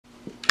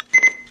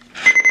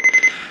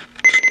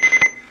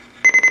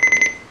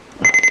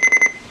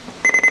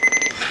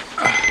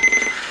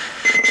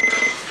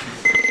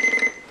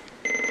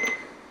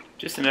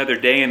another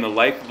day in the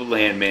life of a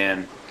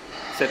landman.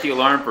 Set the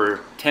alarm for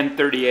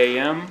 10:30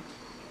 a.m.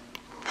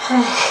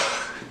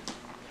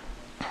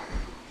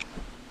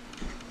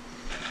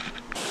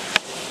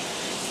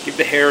 Give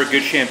the hair a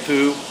good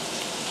shampoo.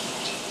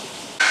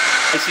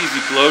 Nice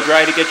easy blow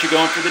dry to get you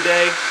going for the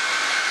day.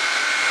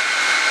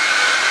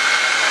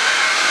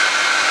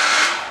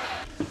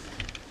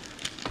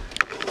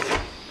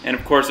 And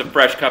of course a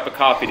fresh cup of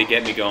coffee to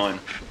get me going.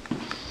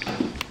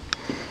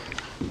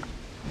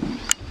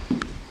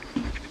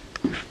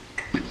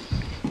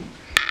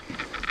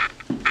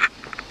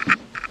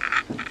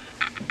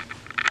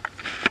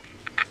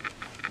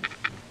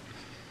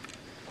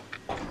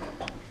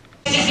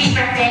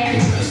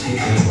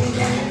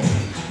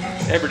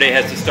 Every day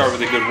has to start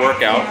with a good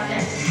workout.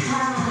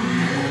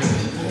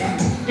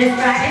 This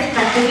practice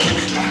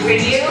technique for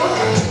you.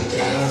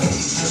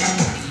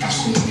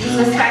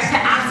 So start to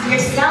ask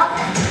yourself,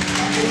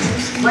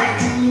 what?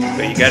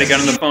 But you gotta get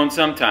on the phone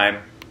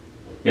sometime.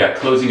 Yeah,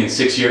 closing in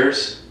 6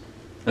 years?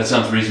 That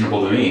sounds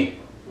reasonable to me.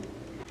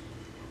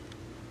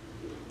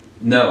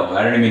 No,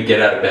 I don't even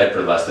get out of bed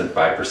for less than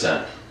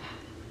 5%.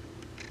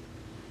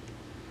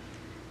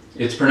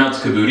 It's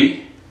pronounced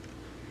Kabuti.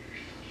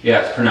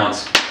 Yeah, it's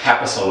pronounced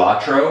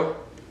Capisalatro.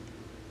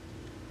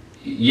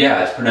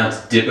 Yeah, it's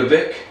pronounced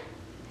Dibovic.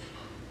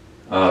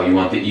 Oh, you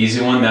want the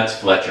easy one? That's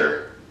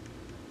Fletcher.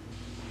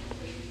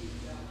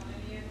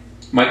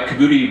 Mike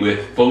Kabuti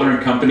with Fuller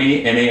 &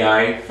 Company,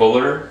 NAI,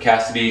 Fuller,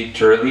 Cassidy,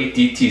 Turley,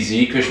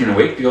 DTZ, Cushman &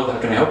 Wakefield. How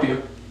can I help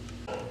you?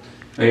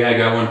 Oh yeah, I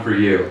got one for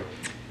you.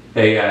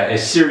 A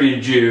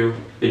Syrian Jew,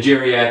 a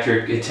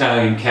geriatric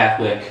Italian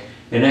Catholic,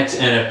 an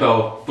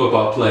ex-NFL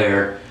football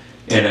player,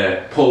 and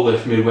a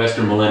Polish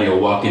Midwestern millennial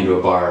walk into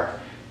a bar.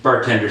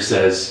 Bartender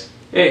says,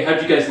 "Hey,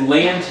 how'd you guys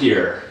land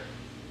here?"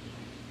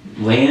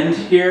 Land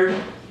here?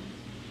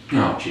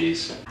 Oh,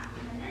 jeez.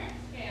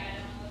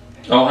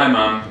 Oh, hi,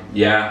 Mom.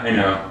 Yeah, I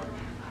know.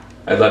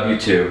 I love you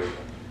too.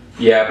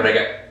 Yeah, but I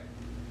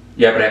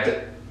have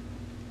to.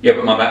 Yeah,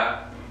 but Mom,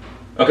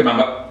 okay,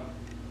 Mom.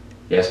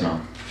 Yes,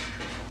 Mom.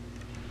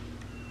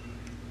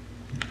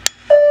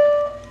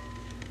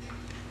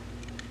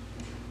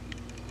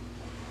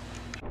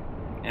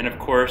 And of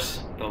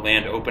course, the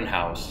land open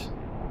house.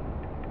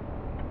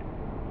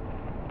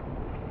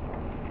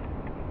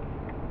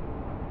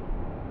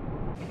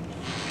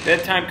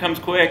 Bedtime comes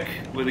quick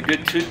with a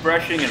good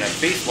toothbrushing and a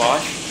face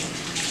wash.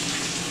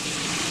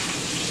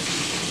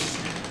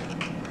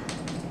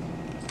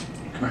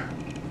 Come here.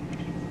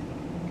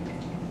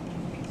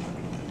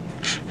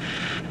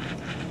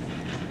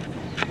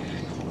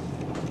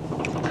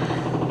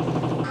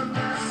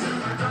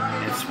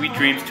 And sweet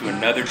dreams to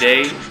another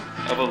day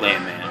of a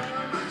landman.